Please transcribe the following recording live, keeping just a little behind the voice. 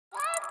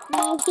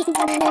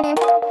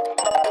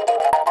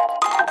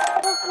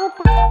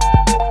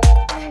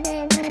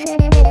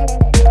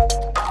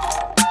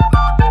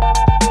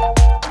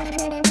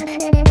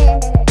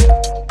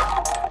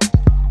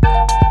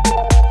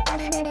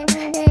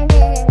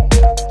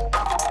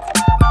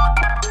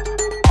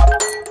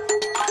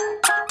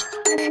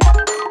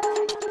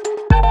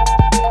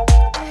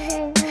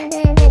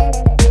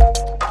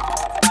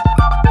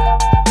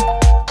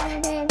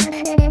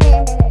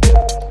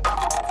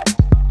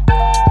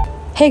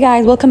Hey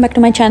guys, welcome back to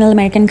my channel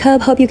American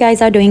Cub. Hope you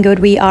guys are doing good.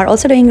 We are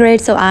also doing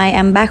great. So I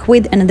am back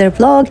with another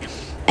vlog,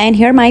 and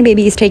here my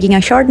baby is taking a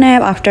short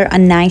nap after a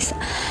nice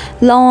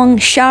long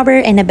shower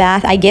and a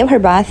bath. I gave her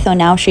bath, so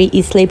now she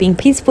is sleeping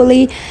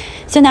peacefully.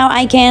 So now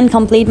I can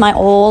complete my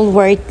all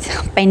work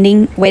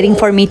pending, waiting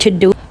for me to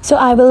do. So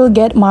I will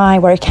get my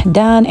work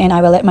done and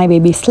I will let my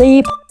baby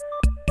sleep.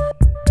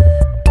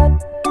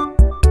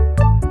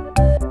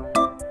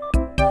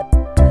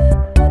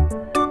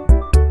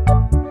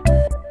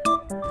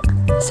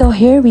 So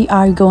here we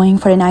are going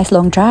for a nice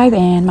long drive,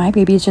 and my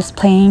baby is just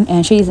playing,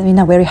 and she is in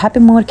a very happy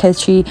mood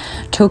because she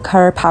took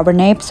her power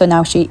nap. So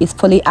now she is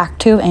fully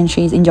active and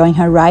she's enjoying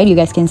her ride, you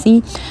guys can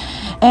see.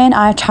 And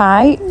I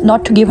try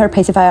not to give her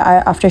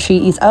pacifier after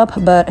she is up,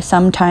 but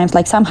sometimes,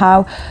 like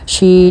somehow,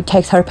 she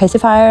takes her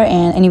pacifier,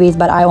 and anyways,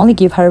 but I only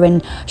give her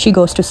when she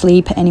goes to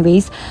sleep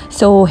anyways.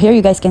 So here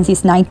you guys can see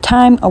it's night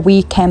time.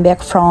 We came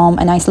back from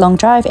a nice long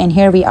drive, and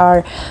here we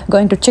are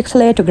going to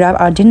Chick-fil-A to grab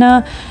our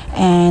dinner,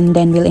 and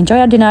then we'll enjoy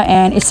our dinner.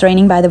 And it's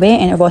raining, by the way,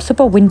 and it was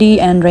super windy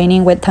and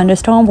raining with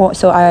thunderstorm,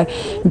 so I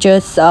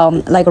just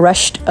like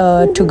rushed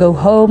to go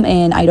home,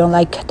 and I don't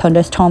like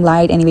thunderstorm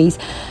light anyways.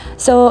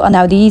 So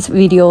now these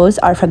videos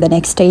are from the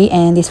next day,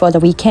 and this was a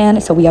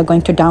weekend, so we are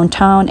going to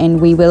downtown, and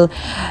we will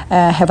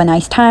have a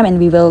nice time, and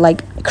we will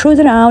like cruise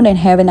around and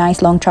have a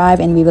nice long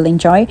drive, and we will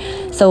enjoy.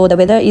 So the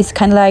weather is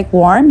kind of like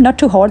warm, not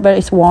too hot, but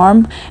it's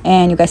warm,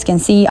 and you guys can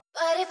see.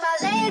 But if I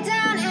lay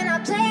down and I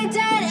play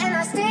dead and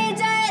I stay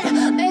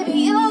dead, maybe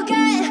you'll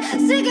get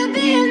sick of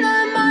being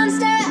the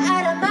monster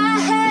out of my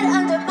head,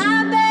 under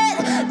my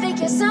bed,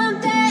 thinking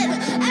something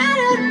out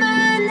of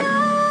my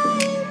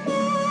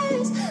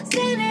nightmares,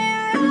 seen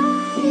it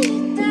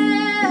right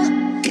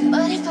there.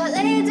 But if I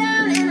lay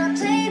down and I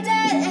play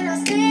dead and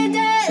I stay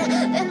dead,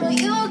 then will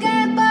you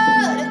get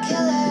bored of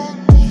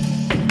killing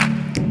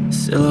me?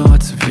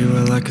 Silhouettes of you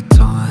are like a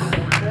taunt.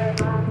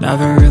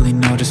 Never really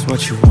know just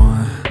what you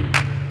want.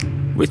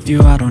 With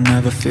you I don't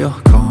ever feel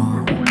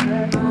calm.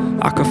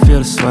 I can feel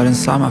the sweat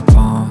inside my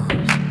palms.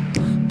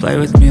 Play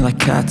with me like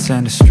cats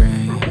and a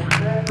string.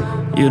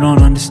 You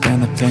don't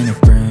understand the pain it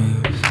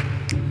brings.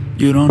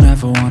 You don't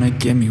ever wanna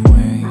give me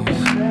wings.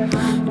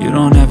 You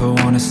don't ever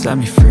wanna set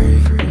me free.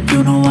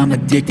 You know I'm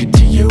addicted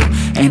to you,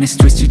 and it's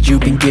twisted,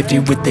 you've been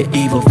gifted with the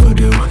evil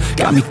voodoo.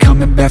 Got me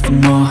coming back for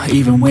more,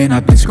 even when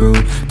I've been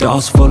screwed.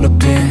 Dolls full of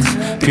pins,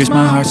 pierce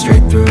my heart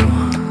straight through.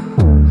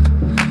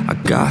 I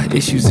got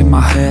issues in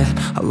my head,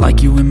 I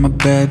like you in my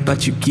bed,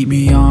 but you keep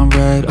me on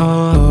red.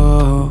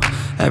 Oh,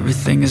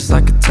 everything is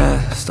like a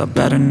test. I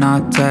better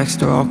not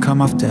text or I'll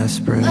come off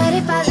desperate. But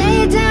if I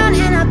lay down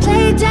and I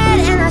play dead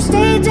and I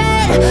stay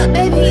dead,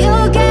 baby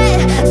you'll get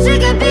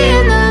sick of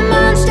being the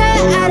monster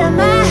out of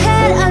my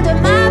head, under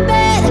my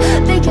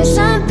bed, thinking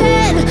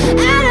something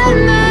out of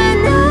my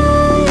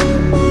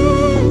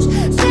nightmares,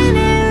 seen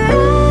it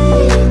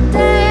right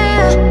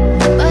there.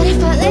 But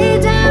if I lay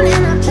down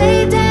and I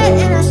play dead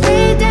and I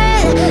stay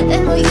dead,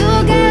 then will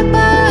you get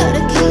bored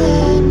of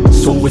killing me?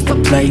 So if I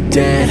play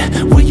dead,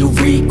 will you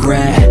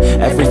regret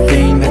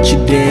everything that you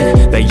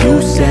did, that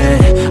you said?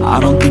 I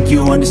don't think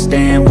you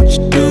understand what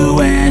you're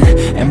doing,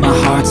 and my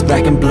heart's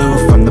black and blue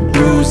from the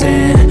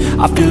bruising.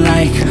 I feel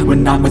like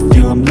when I'm with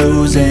you I'm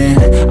losing.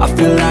 I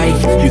feel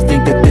like you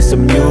think that this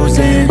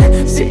amusing,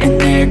 sitting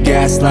there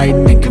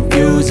gaslighting and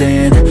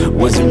confusing.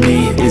 Was it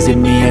me? Is it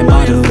me? Am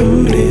I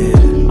deluded?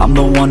 I'm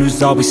the one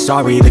who's always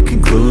sorry, the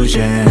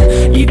conclusion,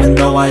 even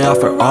though I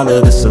offer all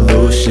of the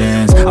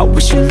solutions. I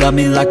wish you loved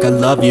me like I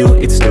love you,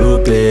 it's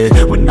stupid.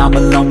 When I'm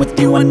alone with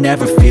you I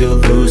never feel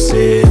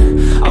lucid.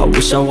 I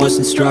wish I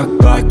wasn't struck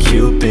by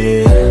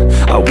Cupid.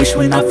 I wish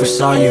when I first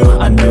saw you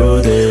I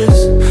knew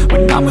this.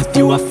 When I'm with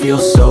you I feel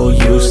so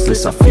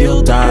useless, I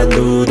feel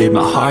diluted,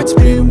 my heart's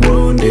been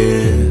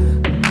wounded.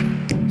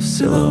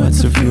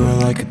 Silhouettes of you are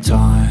like a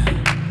taunt.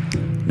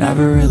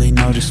 Never really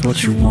know just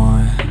what you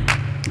want.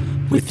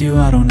 With you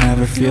I don't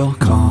ever feel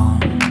calm.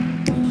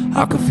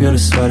 I can feel the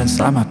sweat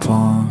inside my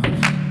palms.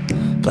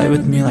 Play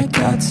with me like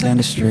cats and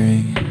a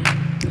string.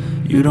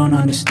 You don't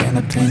understand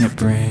the pain it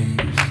brings.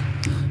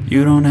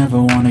 You don't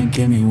ever wanna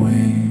give me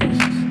wings.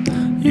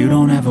 You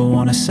don't ever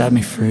wanna set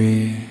me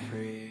free.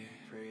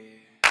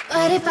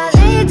 But if I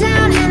lay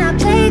down and I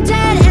play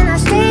dead and I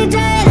stay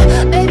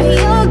dead, baby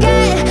you'll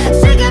get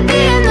sick of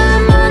being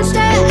the monster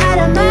out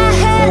of my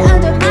head,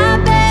 under my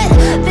bed,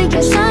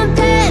 thinking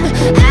something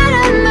out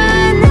of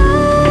my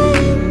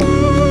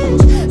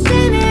nightmares,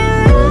 seen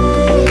it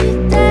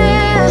right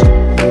there.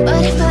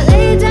 But if I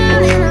lay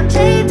down and I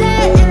play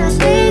dead and I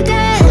stay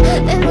dead,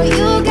 then will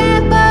you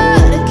get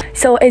bored?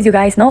 So anyways, you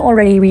guys know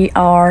already we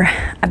are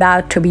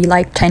about to be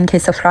like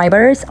 10k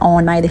subscribers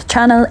on my this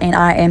channel, and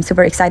I am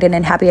super excited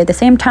and happy at the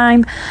same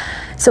time.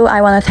 So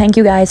I want to thank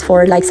you guys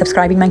for like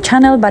subscribing my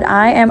channel, but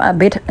I am a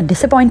bit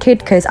disappointed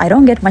because I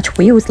don't get much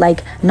views,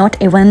 like not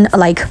even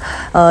like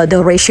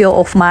the ratio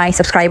of my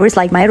subscribers.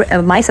 Like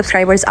my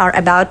subscribers are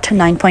about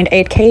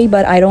 9.8k,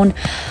 but I don't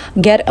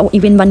get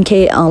even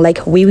 1k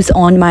like views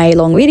on my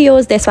long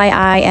videos. That's why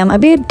I am a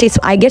bit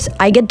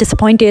I get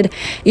disappointed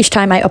each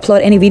time I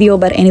upload any video.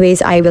 But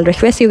anyways, I will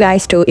request you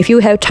guys to, if you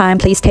have time,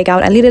 please take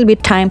out a little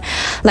bit time,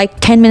 like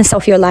 10 minutes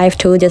of your life,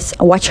 to just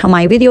watch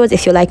my videos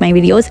if you like my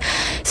videos,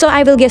 so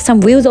I will get some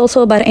views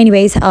also. But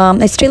anyways,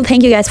 I still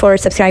thank you guys for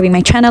subscribing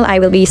my channel. I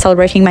will be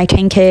celebrating my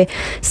 10k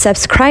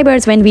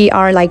subscribers when we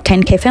are like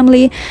 10k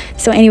family.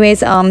 So anyways,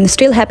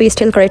 still happy,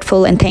 still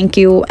grateful, and thank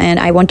you. And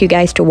I want you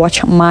guys to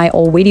watch my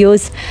old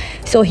videos.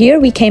 So here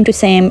we came to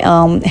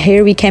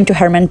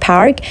Herman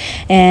Park,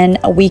 and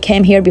we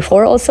came here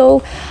before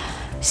also.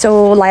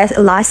 So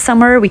last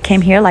summer we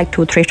came here like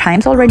 2-3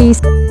 times already.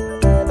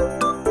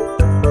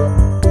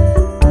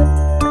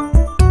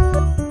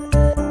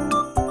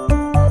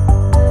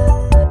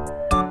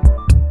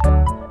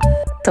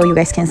 So you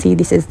guys can see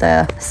this is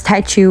the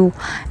statue,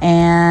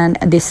 and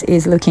this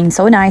is looking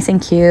so nice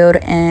and cute.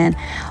 And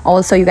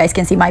also you guys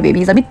can see my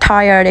baby is a bit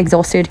tired,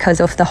 exhausted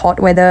because of the hot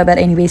weather, but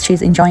anyways,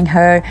 she's enjoying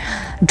her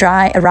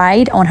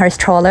ride on her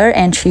stroller,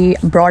 and she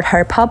brought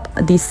her pup,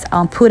 this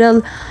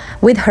poodle,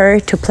 with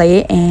her to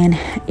play. And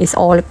it's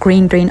all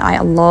green. I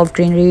love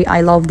greenery.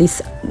 I love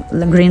this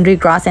greenery,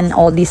 grass, and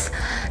all this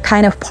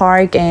kind of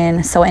park.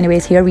 And so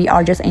anyways, here we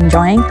are just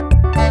enjoying.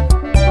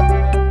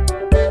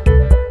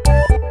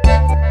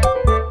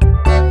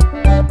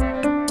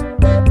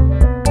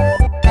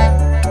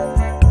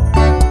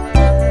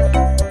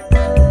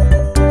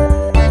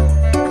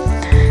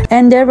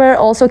 And there were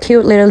also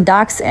cute little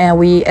ducks,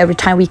 and every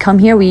time we come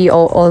here, we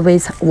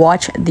always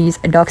watch these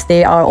ducks.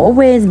 They are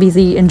always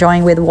busy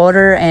enjoying with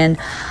water and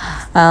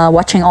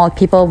watching all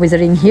people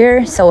visiting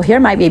here. So here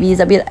my baby is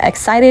a bit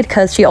excited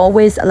because she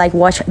always like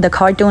watch the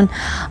cartoon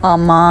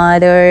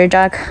Mother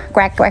Duck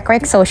quack quack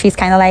quack. So she's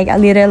kind of like a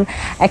little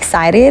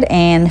excited,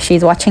 and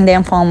she's watching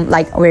them from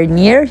like we're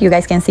near, you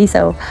guys can see.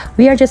 So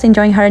we are just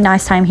enjoying her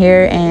nice time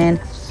here, and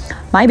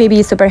my baby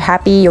is super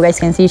happy. You guys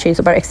can see she's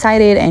super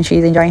excited and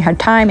she's enjoying her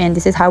time, and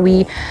this is how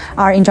we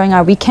are enjoying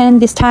our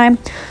weekend this time.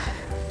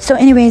 So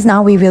anyways,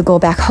 now we will go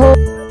back home.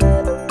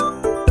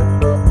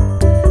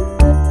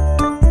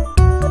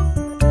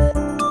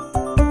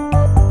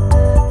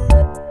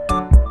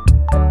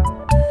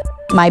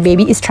 My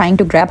baby is trying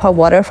to grab her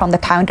water from the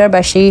counter,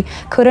 but she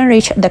couldn't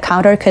reach the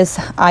counter because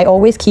I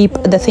always keep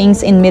the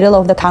things in middle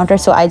of the counter.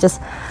 So I just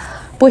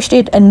pushed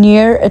it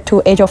near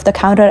to edge of the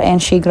counter,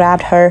 and she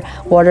grabbed her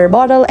water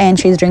bottle and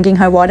she's drinking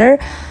her water.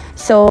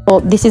 So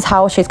this is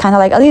how she's kind of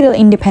like a little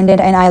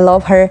independent, and I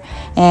love her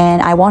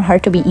and I want her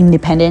to be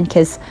independent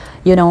because,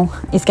 you know,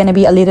 it's gonna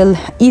be a little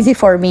easy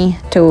for me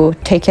to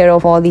take care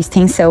of all these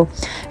things. So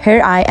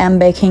here I am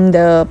baking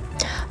the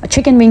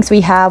chicken wings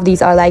we have.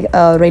 These are like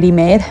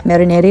ready-made,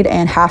 marinated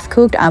and half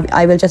cooked.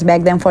 I will just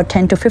bake them for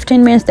 10 to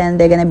 15 minutes, then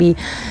they're gonna be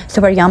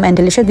super yum and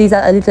delicious. These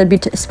are a little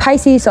bit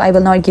spicy, so I will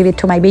not give it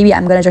to my baby.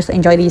 I'm gonna just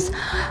enjoy these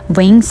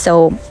wings.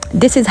 So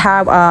this is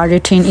how our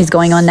routine is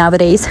going on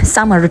nowadays.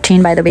 Summer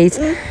routine, by the way.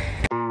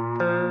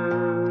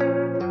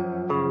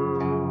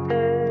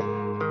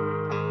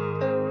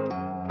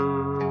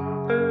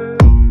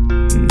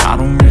 I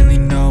don't really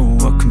know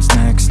what comes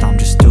next. I'm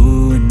just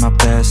doing my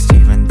best,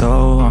 even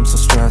though I'm so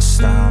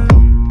stressed out.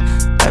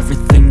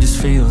 Everything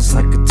just feels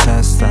like a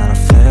test that I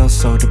fail,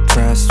 so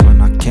depressed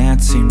when I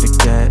can't seem to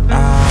get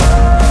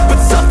out. But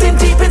something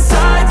deep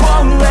inside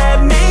won't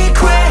let me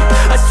quit.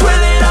 I swear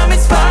that I'm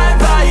inspired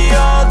by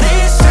all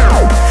this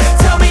shit.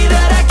 Tell me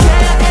that I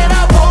can and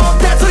I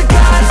won't. That's what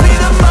guides me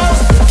the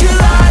most. Your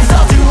lies,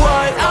 I'll do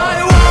what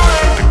I want.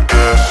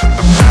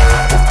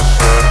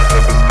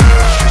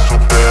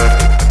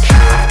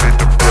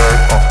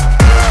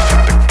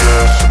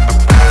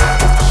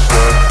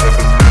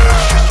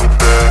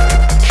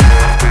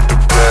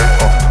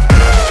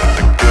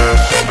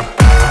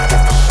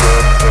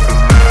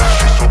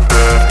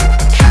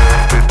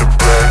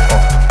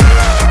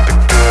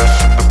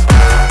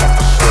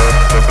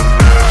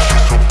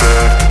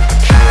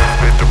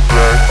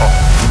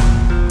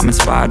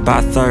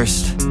 By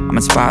thirst, I'm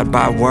inspired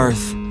by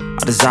worth.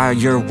 I desire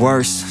your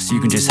worst, so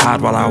you can just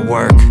hide while I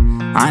work.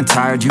 I ain't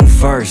tired, you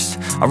first.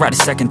 I'll write a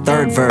second,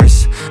 third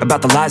verse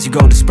about the lies you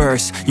go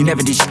disperse. You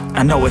never did shit,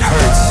 I know it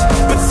hurts,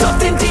 but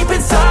something deep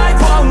inside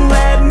won't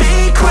let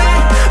me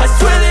quit. I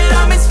swear that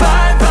I'm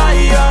inspired by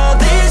all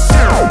this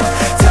shit.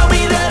 Tell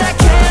me that I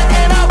can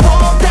and I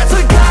won't. That's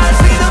what guides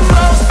me the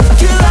most.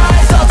 Your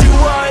lies, I'll do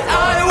what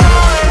I want.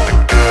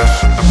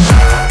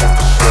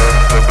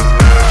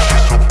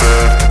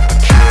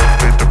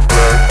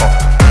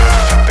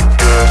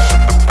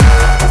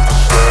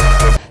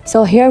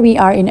 So here we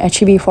are in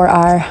HEB for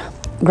our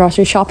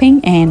grocery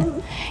shopping,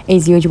 and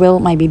as usual,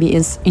 my baby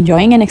is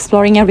enjoying and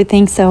exploring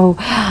everything. So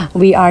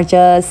we are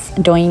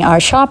just doing our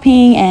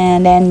shopping,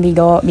 and then we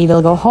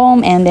will go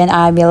home, and then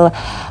I will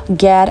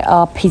get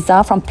a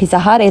pizza from Pizza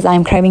Hut as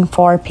I'm craving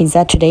for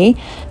pizza today.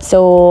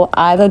 So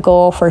I will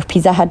go for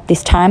Pizza Hut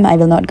this time. I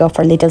will not go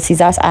for Little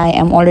Caesars. I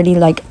am already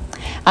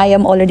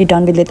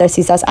done with Little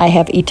Caesars. I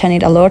have eaten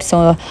it a lot,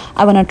 so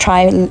I want to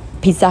try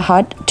Pizza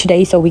Hut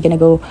today. So we're gonna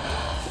go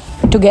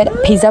to get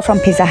pizza from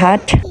Pizza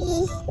Hut.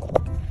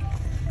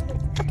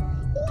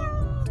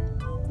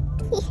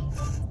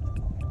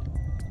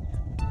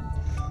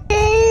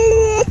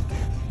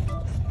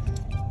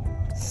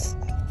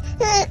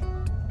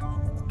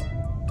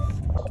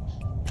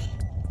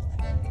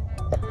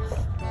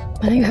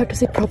 But you have to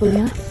sit properly,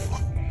 huh?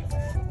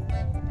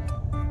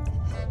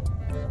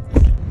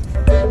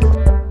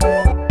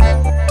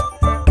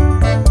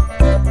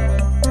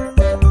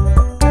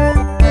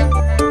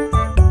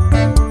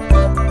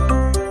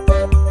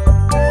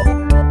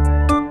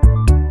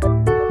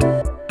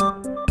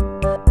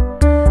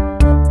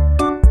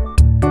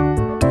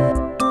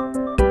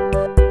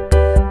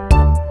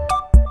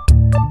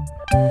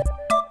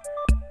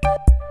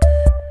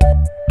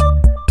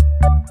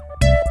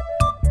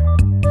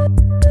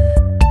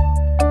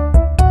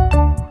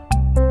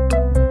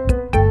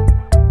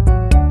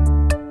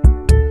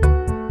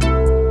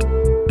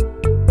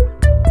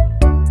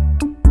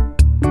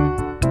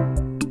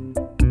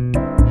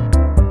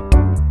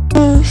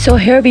 So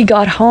here we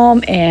got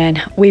home,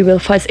 and we will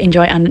first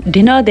enjoy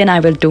dinner, then I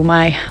will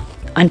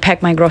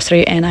unpack my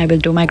grocery, and I will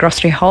do my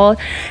grocery haul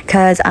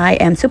because I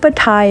am super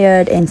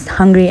tired and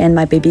hungry, and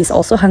my baby is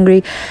also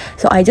hungry.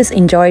 So I just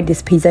enjoyed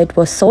this pizza. It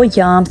was so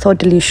yum, so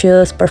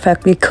delicious,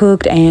 perfectly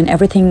cooked, and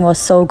everything was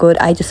so good.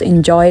 I just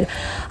enjoyed,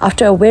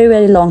 after a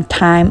very long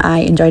time,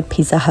 I enjoyed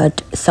Pizza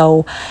Hut.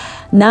 So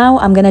now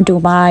I'm gonna do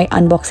my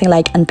unboxing,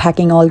 like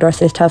unpacking all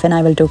grocery stuff, and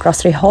I will do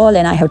grocery haul,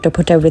 and I have to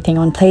put everything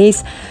on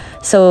place.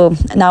 So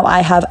now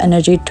I have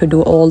energy to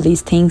do all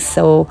these things.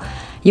 So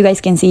you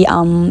guys can see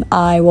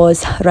I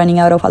was running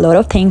out of a lot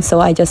of things, so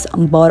I just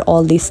bought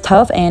all this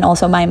stuff, and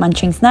also my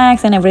munching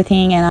snacks and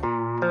everything. And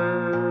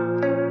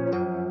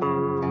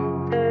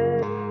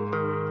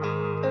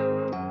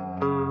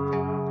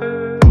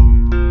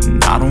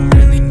I don't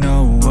really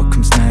know what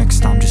comes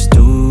next. I'm just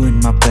doing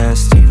my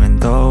best, even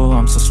though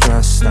I'm so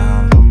stressed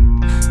out.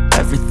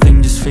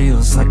 Everything just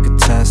feels like a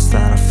test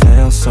that I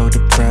fail, so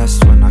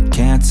depressed when I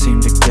can't seem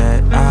to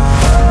get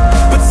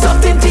out. But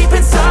something deep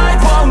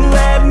inside won't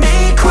let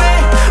me quit.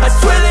 I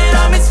swear that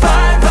I'm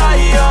inspired by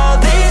all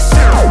this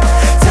shit.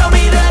 Tell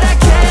me that I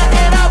can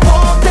and I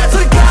won't. That's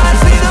what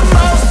guides me the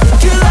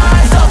most. Your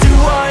lies, I'll do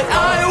what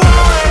I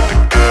want.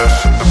 The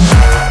gas in the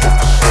back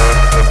of the set,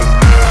 never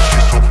leaves,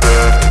 she's so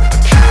bad that the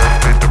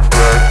can't be the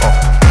right.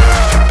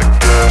 The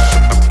gas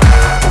in the back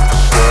of the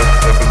set, never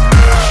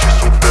leaves, she's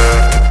so bad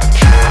that the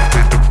can't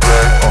be the right.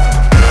 The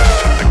gas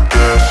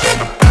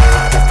in the back of the set, never leaves, she's so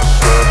bad that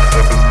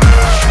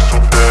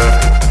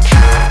the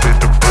can't be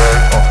the right.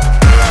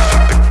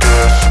 The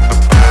gas in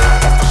the back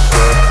of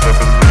the set, never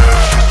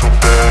leaves, she's so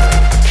bad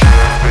that the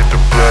can't be the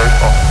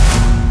right.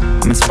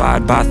 I'm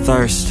inspired by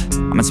thirst,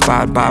 I'm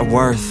inspired by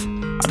worth.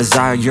 I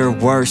desire your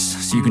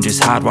worst, so you can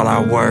just hide while I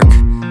work.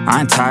 I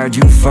ain't tired,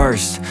 you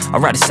first. I'll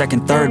write a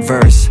second, third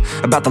verse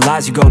about the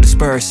lies you go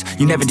disperse.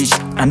 You never did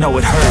shit, I know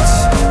it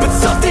hurts. But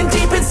something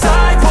deep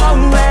inside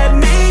won't let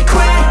me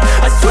quit.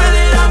 I swear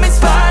that I'm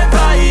inspired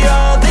by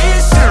all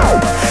this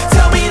shit.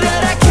 Tell me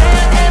that I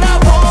can and I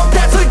won't.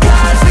 That's what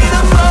guides me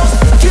the most.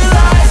 Your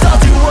lies, I'll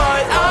do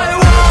what I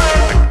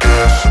want. The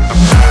gas in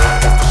the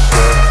back of the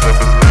set,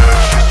 never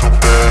leaves, she's so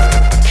bad that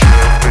the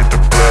can't be the right. The gas in the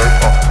back of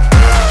the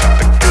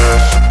set, never leaves, she's so bad that the can't be the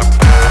right.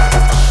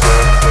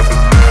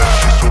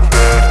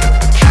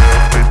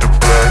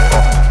 The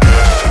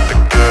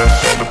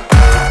gas in the back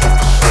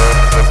of the set, never leaves, she's so bad that the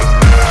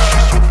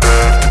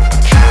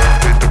can't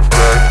be the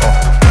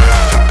right.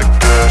 The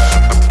gas in the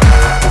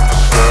back of the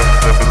set,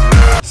 never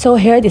leaves. so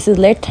here, this is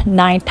late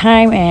night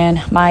time, and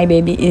my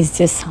baby is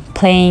just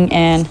playing,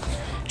 and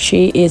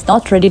she is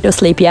not ready to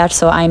sleep yet.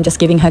 So I'm just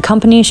giving her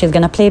company. She's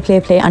gonna play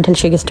until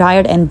she gets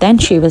tired, and then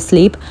she will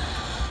sleep.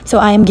 So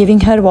I am giving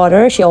her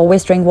water. She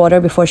always drink water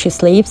before she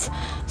sleeps.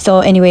 So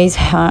anyways,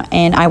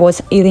 and I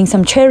was eating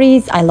some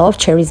cherries. I love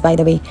cherries, by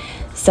the way.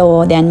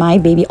 So then my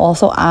baby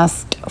also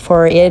asked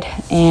for it,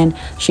 and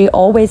she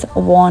always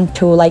want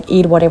to like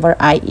eat whatever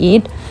I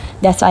eat.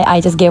 That's why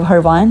I just gave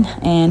her one,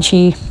 and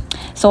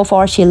so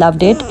far she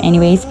loved it.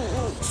 Anyways,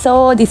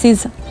 so this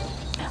is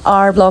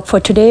our vlog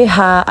for today.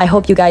 I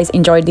hope you guys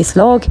enjoyed this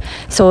vlog.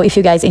 So if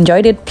you guys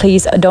enjoyed it,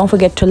 please don't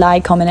forget to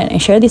like, comment, and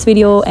share this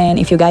video. And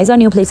if you guys are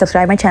new, please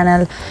subscribe my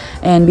channel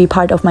and be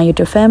part of my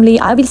YouTube family.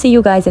 I will see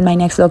you guys in my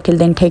next vlog. Till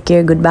then, take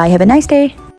care, goodbye, have a nice day.